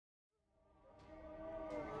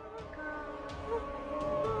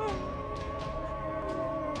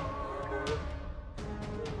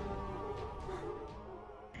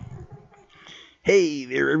Hey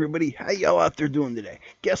there, everybody. How y'all out there doing today?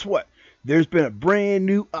 Guess what? There's been a brand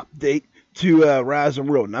new update to Rise of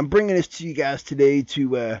World, and I'm bringing this to you guys today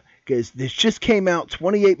because this just came out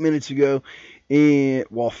 28 minutes ago, and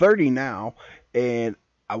 30 now, and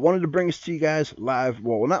I wanted to bring this to you guys live.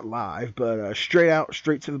 Well, not live, but straight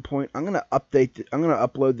to the point. I'm gonna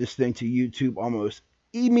upload this thing to YouTube almost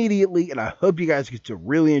immediately, and I hope you guys get to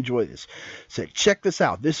really enjoy this. So check this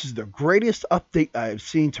out. This is the greatest update I have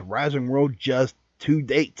seen to Rising World just to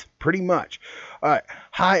date, pretty much. All right,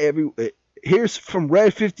 hi everyone. Here's from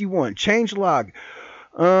Red 51 Changelog,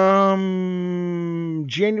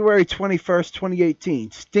 January 21st,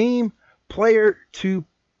 2018. Steam player to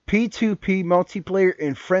P2P multiplayer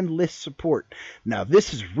and friend list support. Now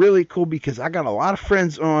this is really cool because I got a lot of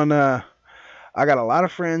friends that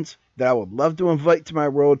I would love to invite to my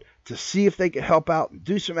world to see if they could help out and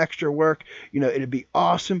do some extra work. You know, it'd be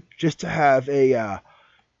awesome just to have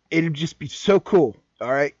it'd just be so cool.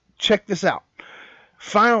 All right, check this out.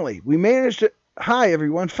 Finally, we managed to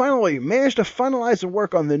finalize the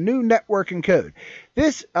work on the new networking code.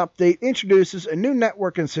 This update introduces a new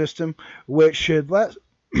networking system which should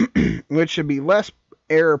be less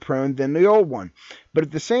error prone than the old one. But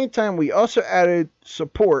at the same time, we also added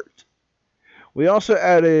support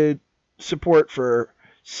for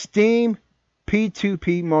Steam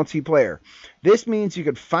P2P multiplayer. This means you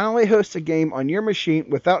can finally host a game on your machine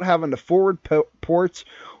without having to forward ports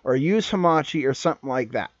or use Hamachi or something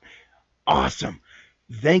like that. Awesome.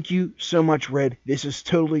 Thank you so much, Red. This is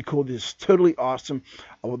totally cool. This is totally awesome.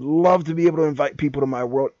 I would love to be able to invite people to my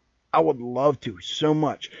world. I would love to so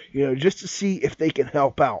much, just to see if they can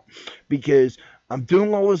help out, because I'm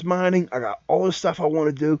doing all this mining. I got all this stuff I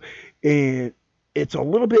want to do, and it's a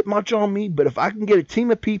little bit much on me, but if I can get a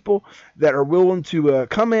team of people that are willing to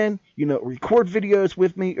come in, record videos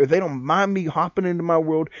with me, or they don't mind me hopping into my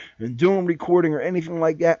world and doing recording or anything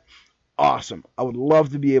like that, awesome. I would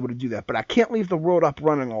love to be able to do that, but I can't leave the world up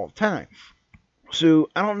running all the time. So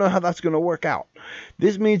I don't know how that's going to work out.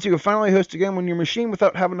 This means you can finally host a game on your machine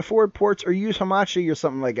without having to forward ports or use Hamachi or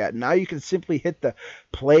something like that. Now you can simply hit the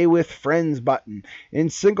Play with Friends button in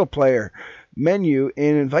single player menu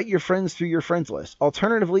and invite your friends through your friends list.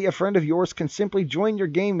 Alternatively, a friend of yours can simply join your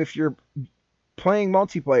game if you're playing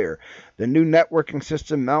multiplayer. The new networking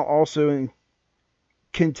system now also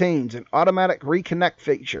contains an automatic reconnect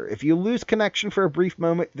feature. If you lose connection for a brief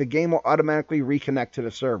moment, the game will automatically reconnect to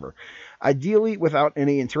the server, ideally without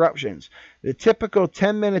any interruptions. The typical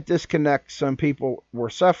 10-minute disconnect some people were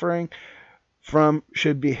suffering from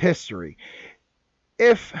should be history.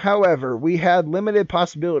 If, however, we had limited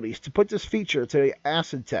possibilities to put this feature to the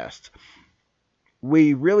acid test,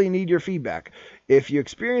 we really need your feedback. If you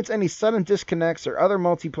experience any sudden disconnects or other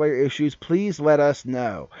multiplayer issues, please let us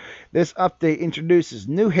know. This update introduces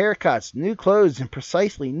new haircuts, new clothes, and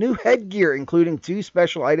precisely new headgear, including 2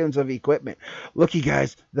 special items of equipment. Looky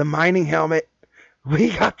guys, the mining helmet.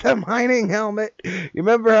 We got the mining helmet. You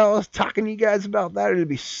remember how I was talking to you guys about that? It'd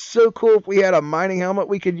be so cool if we had a mining helmet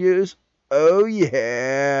we could use. Oh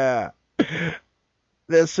yeah.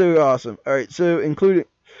 That's so awesome. Alright, so including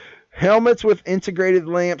helmets with integrated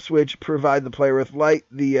lamps which provide the player with light.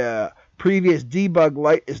 The previous debug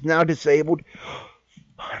light is now disabled.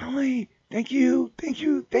 Finally! Thank you! Thank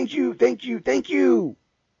you! Thank you! Thank you! Thank you!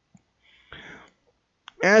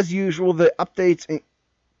 As usual, the updates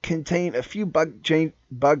contain a few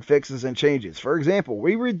bug fixes and changes. For example,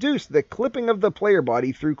 we reduced the clipping of the player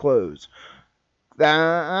body through clothes.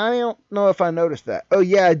 I don't know if I noticed that. Oh,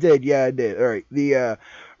 yeah, I did. All right. The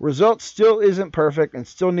result still isn't perfect and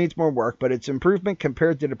still needs more work, but it's improvement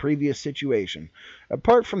compared to the previous situation.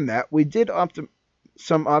 Apart from that, we did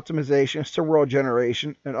some optimizations to world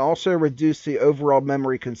generation and also reduced the overall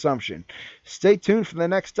memory consumption. Stay tuned for the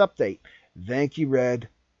next update. Thank you, Red.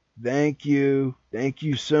 Thank you. Thank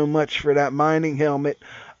you so much for that mining helmet.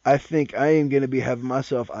 I think I am going to be having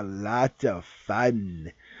myself a lot of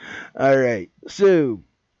fun. All right, so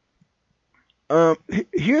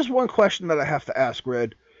here's one question that I have to ask,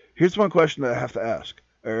 Red. Here's one question that I have to ask.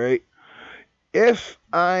 All right, if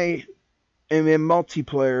I am in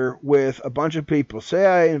multiplayer with a bunch of people, say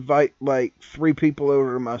I invite like 3 people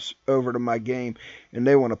over to my game, and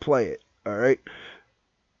they want to play it. All right,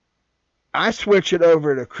 I switch it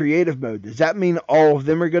over to creative mode. Does that mean all of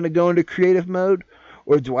them are going to go into creative mode?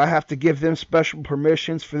 Or do I have to give them special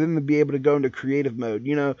permissions for them to be able to go into creative mode?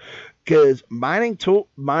 Because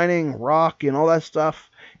mining rock and all that stuff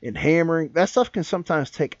and hammering, that stuff can sometimes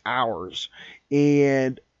take hours.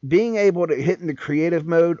 And being able to hit into creative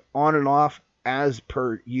mode on and off as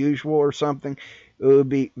per usual or something, it would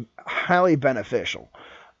be highly beneficial.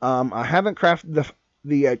 I haven't crafted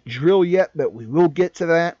the drill yet, but we will get to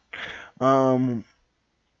that.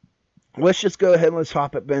 Let's just go ahead and let's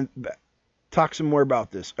hop it, Ben. Talk some more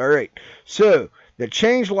about this. All right. So the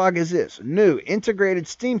changelog is this: new integrated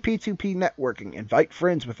Steam P2P networking. Invite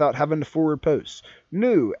friends without having to forward posts.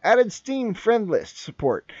 New added Steam friend list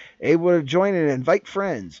support. Able to join and invite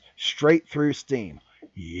friends straight through Steam.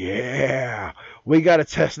 Yeah, we got to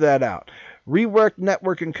test that out. Reworked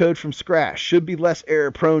networking code from scratch. Should be less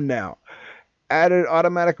error prone now. Added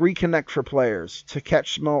automatic reconnect for players to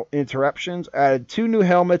catch small interruptions. Added 2 new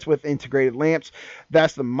helmets with integrated lamps.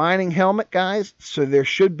 That's the mining helmet, guys. So there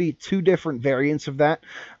should be 2 different variants of that.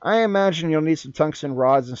 I imagine you'll need some tungsten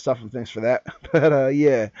rods and stuff and things for that. But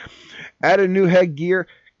yeah. Added new headgear.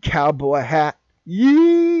 Cowboy hat.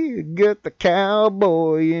 Yeah, get the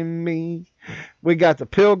cowboy in me. We got the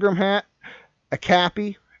pilgrim hat. A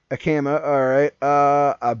cappy. A camo. Alright.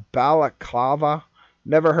 A balaclava.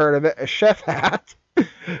 Never heard of it. A chef hat.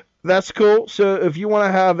 That's cool. So if you want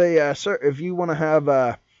to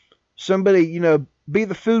have somebody, you know, be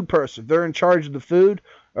the food person, they're in charge of the food,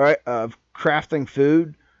 all right, of crafting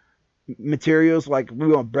food materials, like we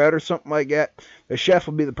want bread or something like that. The chef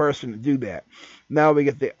will be the person to do that. Now we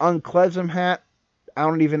get the unklezim hat. I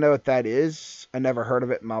don't even know what that is. I never heard of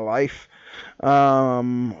it in my life. You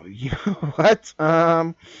know what?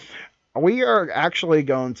 We are actually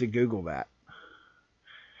going to Google that.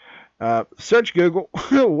 Search Google.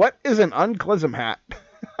 What is an unklezim hat?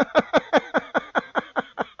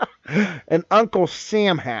 An Uncle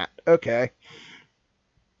Sam hat. Okay.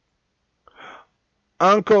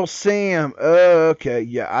 Uncle Sam. Okay.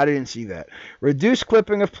 Yeah, I didn't see that. Reduced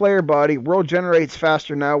clipping of player body. World generates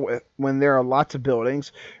faster now when there are lots of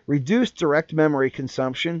buildings. Reduced direct memory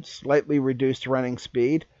consumption. Slightly reduced running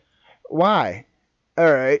speed. Why?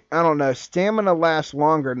 Alright. I don't know. Stamina lasts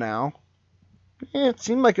longer now. It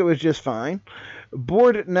seemed like it was just fine.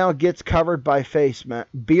 Beard now gets covered by face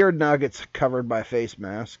masks.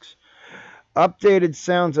 Updated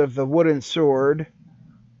sounds of the wooden sword.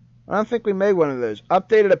 I don't think we made one of those.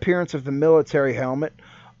 Updated appearance of the military helmet.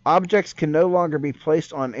 Objects can no longer be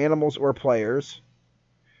placed on animals or players.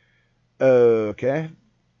 Okay.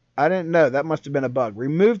 I didn't know. That must have been a bug.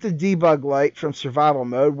 Remove the debug light from survival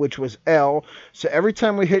mode, which was L. So every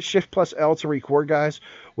time we hit Shift plus L to record, guys,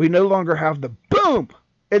 we no longer have the boom.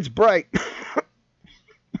 It's bright.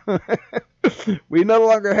 We no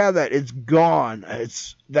longer have that. It's gone.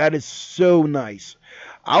 That is so nice.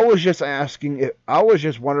 I was just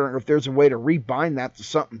wondering if there's a way to rebind that to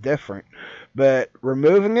something different. But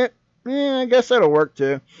removing it, I guess that'll work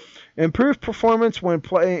too. Improved performance when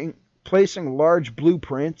placing large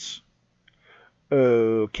blueprints.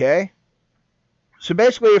 Okay. So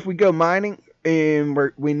basically, if we go mining and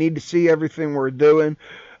we need to see everything we're doing,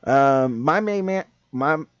 my main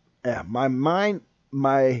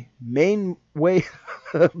way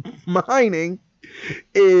of mining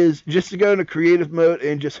is just to go into creative mode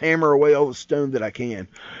and just hammer away all the stone that I can.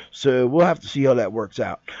 So we'll have to see how that works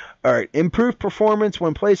out. All right. Improved performance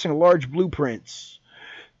when placing large blueprints.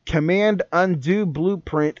 Command undo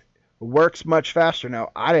blueprint works much faster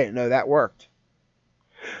now. I didn't know that worked.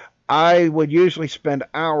 I would usually spend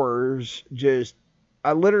hours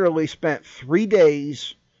I literally spent 3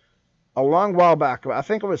 days a long while back. I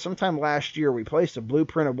think it was sometime last year. We placed a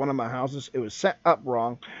blueprint of one of my houses. It was set up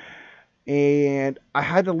wrong. And I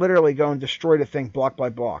had to literally go and destroy the thing block by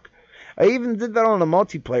block. I even did that on a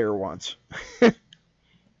multiplayer once.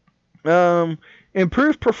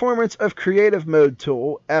 Improved performance of creative mode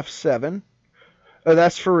tool, F7. Oh,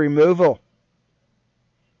 that's for removal.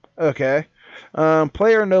 Okay.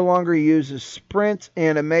 Player no longer uses sprint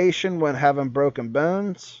animation when having broken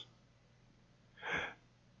bones.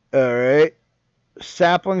 Alright.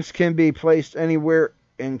 Saplings can be placed anywhere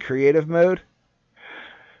in creative mode.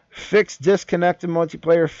 Fixed disconnect in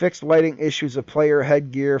multiplayer. Fixed lighting issues of player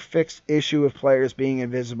headgear. Fixed issue of players being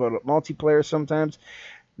invisible to multiplayer sometimes.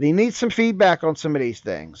 They need some feedback on some of these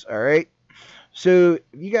things. Alright. So,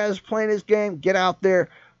 if you guys are playing this game, get out there,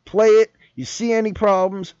 play it. You see any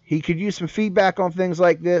problems, he could use some feedback on things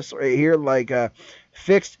like this right here, like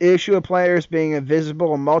fixed issue of players being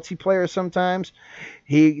invisible in multiplayer sometimes.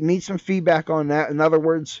 He needs some feedback on that. In other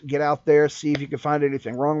words, get out there, see if you can find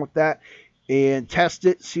anything wrong with that, and test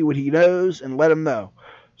it, see what he knows, and let him know,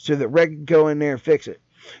 so that Reg can go in there and fix it.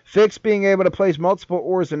 Fix being able to place multiple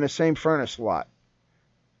ores in the same furnace slot.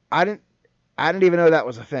 I didn't even know that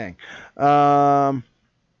was a thing.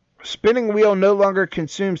 Spinning wheel no longer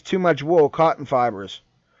consumes too much wool, cotton fibers.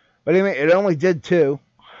 What do you mean? It only did 2.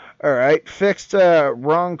 Alright. Fixed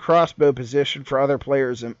wrong crossbow position for other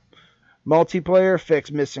players in multiplayer.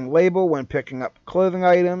 Fixed missing label when picking up clothing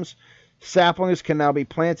items. Saplings can now be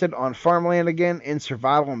planted on farmland again in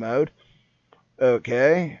survival mode.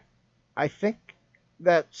 Okay. I think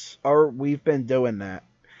we've been doing that.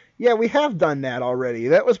 Yeah, we have done that already.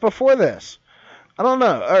 That was before this. I don't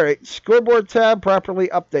know. All right. Scoreboard tab properly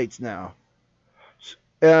updates now.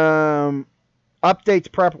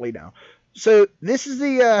 Updates properly now. So this is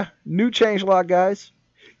the new changelog, guys.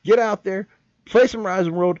 Get out there, play some Rise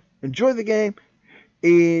World, enjoy the game,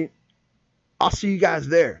 and I'll see you guys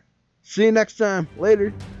there. See you next time.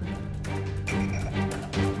 Later.